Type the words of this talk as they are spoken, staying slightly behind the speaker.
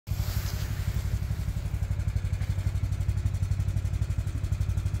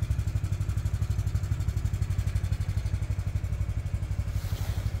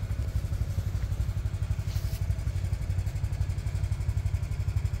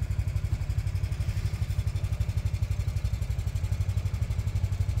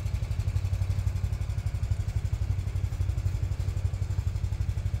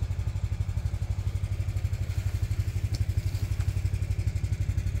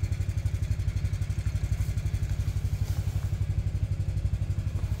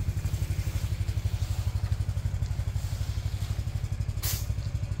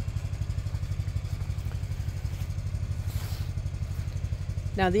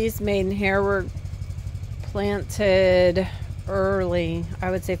Now these maidenhair were planted early, I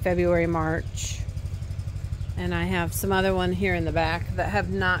would say February, March. And I have some other one here in the back that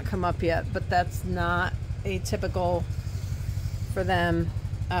have not come up yet, but that's not atypical for them.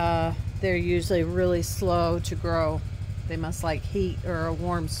 They're usually really slow to grow. They must like heat or a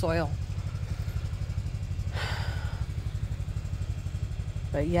warm soil.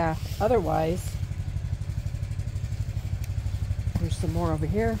 But yeah, otherwise, there's some more over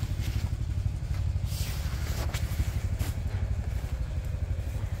here.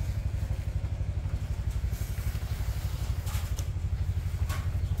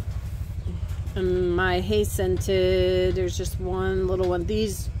 And my hay scented, there's just one little one.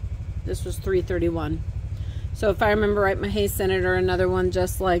 This was $3.31. So if I remember right, my hay scented are another one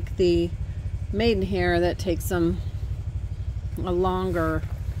just like the maidenhair that takes them a longer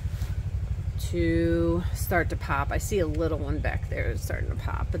to start to pop. I see a little one back there that's starting to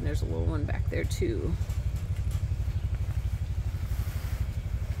pop, and there's a little one back there too.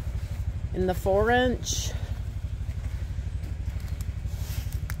 In the 4-inch,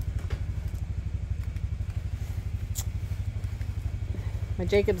 my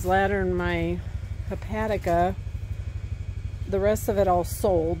Jacob's Ladder and my Hepatica, the rest of it all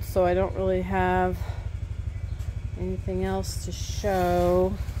sold, so I don't really have anything else to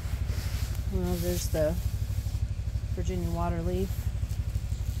show. Well, there's the Virginia Waterleaf.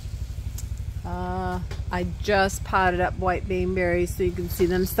 I just potted up white baneberries so you can see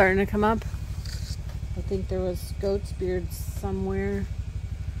them starting to come up. I think there was goat's beard somewhere.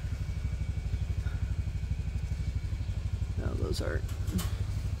 No, those are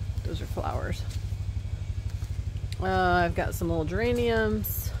flowers. I've got some little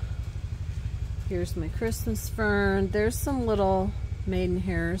geraniums. Here's my Christmas fern. There's some little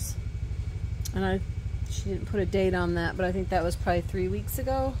maidenhairs, and she didn't put a date on that, but I think that was probably 3 weeks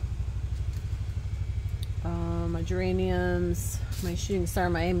ago. My geraniums, my shooting star,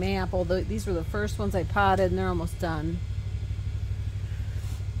 my mayapple. These were the first ones I potted, and they're almost done.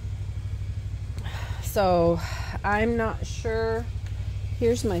 So I'm not sure.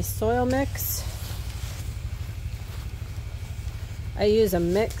 Here's my soil mix. I use a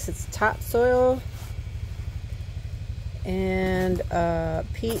mix. It's topsoil and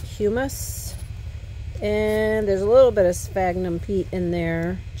peat humus, and there's a little bit of sphagnum peat in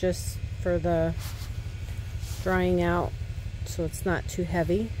there just for the drying out so it's not too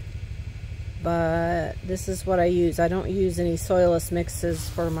heavy. But this is what I use. I don't use any soilless mixes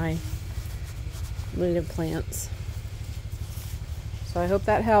for my native plants. So I hope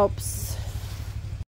that helps.